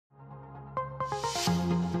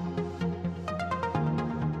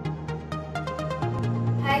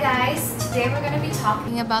Hi guys, today we're going to be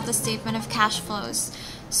talking about the statement of cash flows.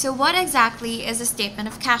 So what exactly is a statement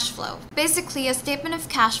of cash flow? Basically, a statement of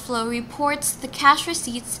cash flow reports the cash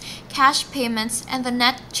receipts, cash payments, and the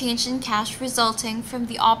net change in cash resulting from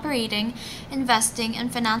the operating, investing,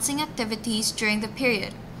 and financing activities during the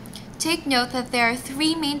period. Take note that there are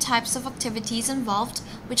three main types of activities involved,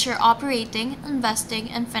 which are operating, investing,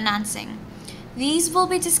 and financing. These will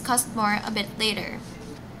be discussed more a bit later.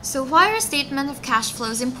 So why are statements of cash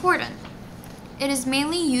flows important? It is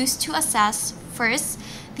mainly used to assess, first,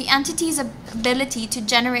 the entity's ability to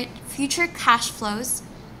generate future cash flows.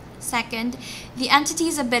 Second, the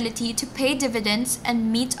entity's ability to pay dividends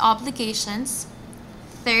and meet obligations.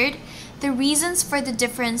 Third, the reasons for the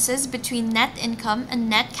differences between net income and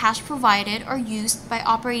net cash provided or used by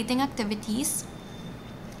operating activities.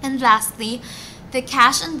 And lastly, the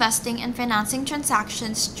cash investing and financing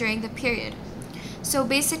transactions during the period. So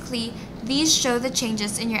basically, these show the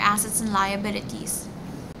changes in your assets and liabilities.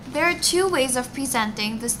 There are two ways of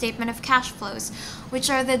presenting the statement of cash flows, which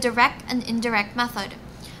are the direct and indirect method.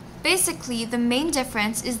 Basically, the main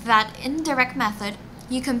difference is that in direct method,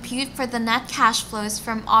 you compute for the net cash flows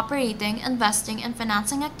from operating, investing, and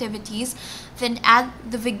financing activities, then add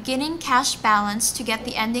the beginning cash balance to get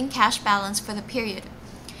the ending cash balance for the period.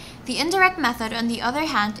 The indirect method, on the other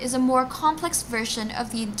hand, is a more complex version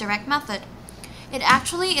of the direct method. It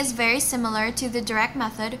actually is very similar to the direct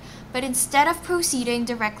method, but instead of proceeding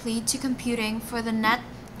directly to computing for the net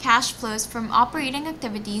cash flows from operating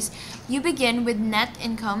activities, you begin with net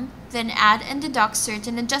income, then add and deduct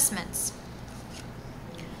certain adjustments.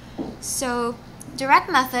 So, direct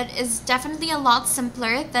method is definitely a lot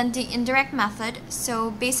simpler than the indirect method,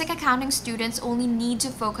 so basic accounting students only need to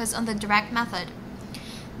focus on the direct method.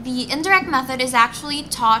 The indirect method is actually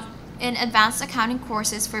taught in advanced accounting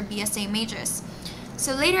courses for BSA majors.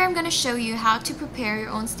 So later I'm going to show you how to prepare your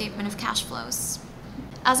own statement of cash flows.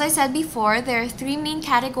 As I said before, there are three main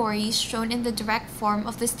categories shown in the direct form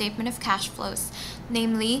of the statement of cash flows,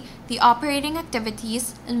 namely the operating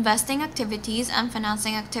activities, investing activities, and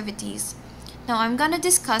financing activities. Now I'm going to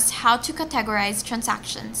discuss how to categorize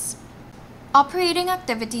transactions. Operating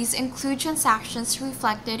activities include transactions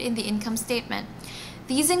reflected in the income statement.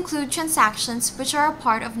 These include transactions which are a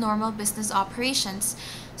part of normal business operations.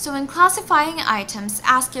 So when classifying items,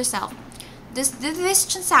 ask yourself, did this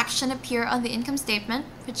transaction appear on the income statement?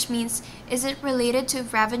 Which means, is it related to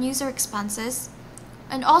revenues or expenses?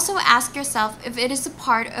 And also ask yourself if it is a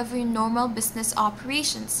part of your normal business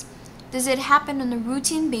operations. Does it happen on a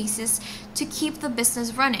routine basis to keep the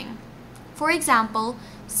business running? For example,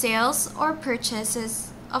 sales or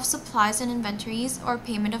purchases of supplies and inventories or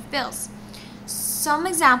payment of bills. Some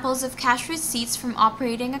examples of cash receipts from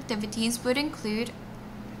operating activities would include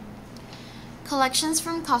collections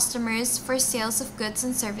from customers for sales of goods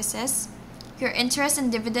and services, your interest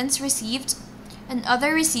and dividends received, and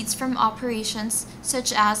other receipts from operations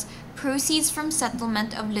such as proceeds from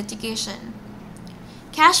settlement of litigation.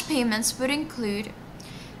 Cash payments would include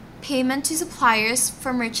payment to suppliers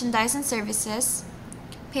for merchandise and services,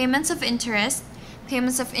 payments of interest,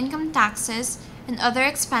 payments of income taxes, and other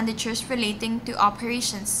expenditures relating to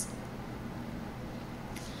operations.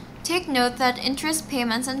 Take note that interest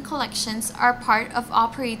payments and collections are part of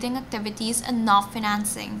operating activities and not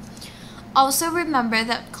financing. Also remember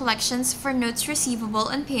that collections for notes receivable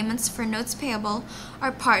and payments for notes payable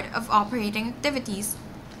are part of operating activities.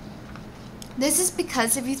 This is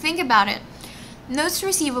because if you think about it, notes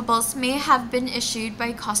receivables may have been issued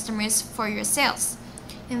by customers for your sales.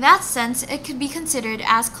 In that sense, it could be considered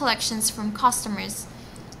as collections from customers.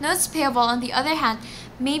 Notes payable, on the other hand,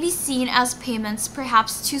 may be seen as payments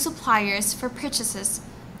perhaps to suppliers for purchases.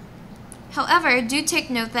 However, do take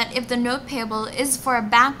note that if the note payable is for a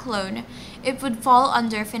bank loan, it would fall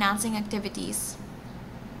under financing activities.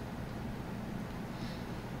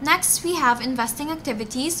 Next, we have investing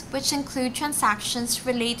activities, which include transactions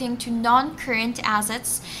relating to non-current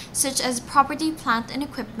assets such as property, plant, and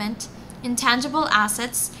equipment, intangible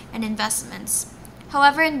assets, and investments.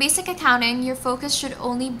 However, in basic accounting, your focus should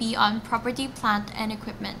only be on property, plant, and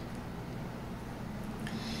equipment.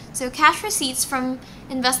 So cash receipts from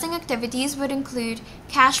investing activities would include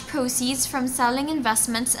cash proceeds from selling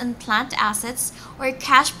investments and plant assets or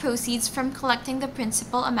cash proceeds from collecting the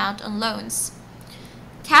principal amount on loans.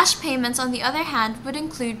 Cash payments, on the other hand, would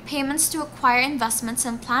include payments to acquire investments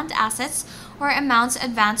and plant assets or amounts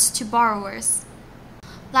advanced to borrowers.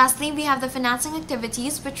 Lastly, we have the financing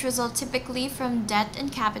activities, which result typically from debt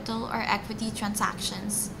and capital or equity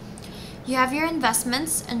transactions. You have your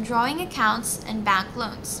investments and drawing accounts and bank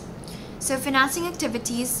loans. So financing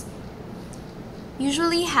activities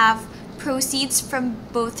usually have proceeds from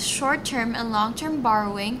both short-term and long-term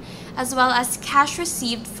borrowing, as well as cash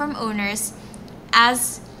received from owners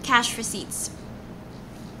as cash receipts.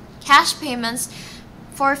 Cash payments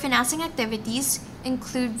for financing activities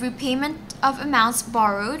include repayment of amounts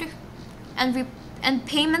borrowed and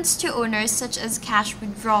payments to owners such as cash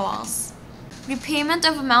withdrawals. Repayment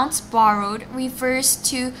of amounts borrowed refers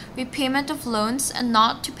to repayment of loans and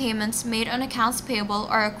not to payments made on accounts payable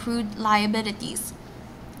or accrued liabilities.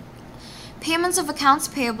 Payments of accounts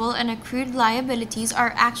payable and accrued liabilities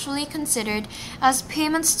are actually considered as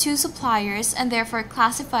payments to suppliers and therefore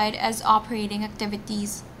classified as operating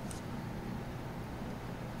activities.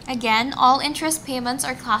 Again, all interest payments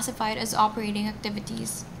are classified as operating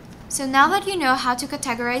activities. So now that you know how to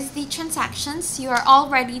categorize the transactions, you are all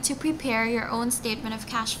ready to prepare your own statement of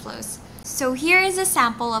cash flows. So here is a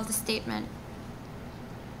sample of the statement.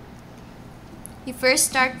 You first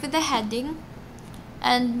start with the heading,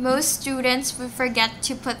 and most students will forget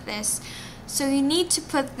to put this. So you need to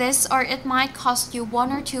put this or it might cost you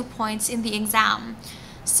 1 or 2 points in the exam.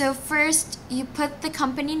 So first, you put the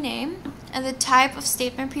company name and the type of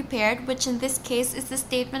statement prepared, which in this case is the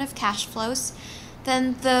statement of cash flows.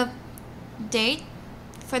 Then the date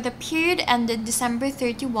for the period ended December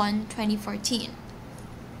 31, 2014.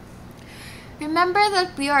 Remember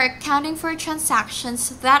that we are accounting for transactions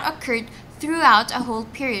that occurred throughout a whole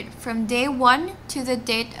period, from day 1 to the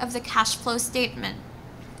date of the cash flow statement.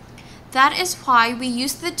 That is why we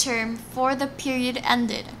use the term "for the period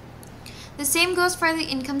ended." The same goes for the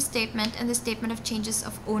income statement and the statement of changes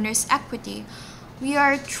of owner's equity. We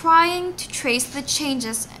are trying to trace the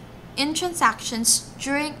changes in transactions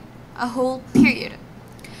during a whole period.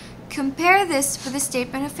 Compare this with the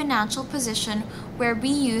statement of financial position, where we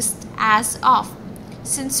used "as of,"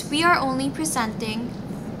 since we are only presenting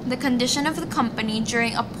the condition of the company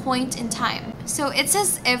during a point in time. So it's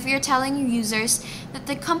as if you're telling your users that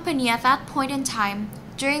the company at that point in time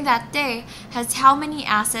during that day has how many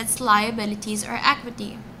assets, liabilities, or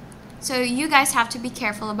equity. So you guys have to be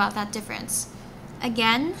careful about that difference.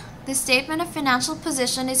 Again, the statement of financial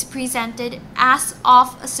position is presented as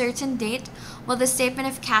of a certain date, while the statement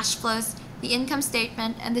of cash flows, the income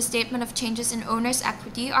statement, and the statement of changes in owner's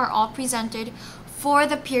equity are all presented for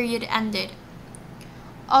the period ended.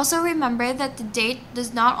 Also remember that the date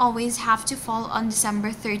does not always have to fall on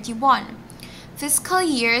December 31. Fiscal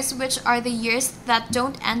years, which are the years that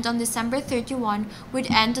don't end on December 31, would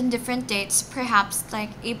end on different dates, perhaps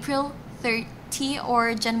like April 30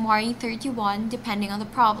 or January 31, depending on the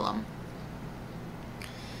problem.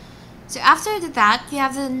 So after that, you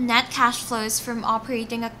have the net cash flows from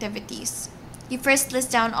operating activities. You first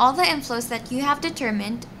list down all the inflows that you have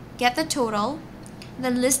determined, get the total,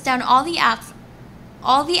 then list down all the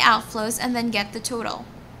outflows, and then get the total.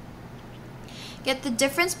 Get the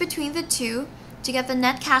difference between the two to get the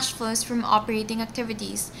net cash flows from operating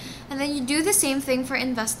activities. And then you do the same thing for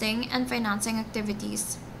investing and financing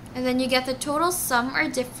activities. And then you get the total sum or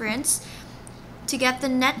difference to get the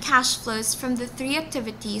net cash flows from the 3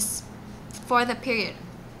 activities for the period.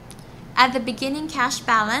 Add the beginning cash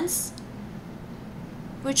balance,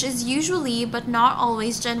 which is usually but not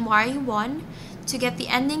always January 1, to get the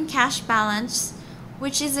ending cash balance,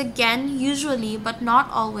 which is again usually but not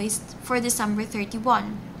always for December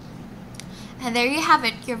 31. And there you have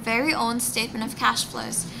it, your very own statement of cash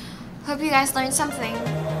flows. Hope you guys learned something.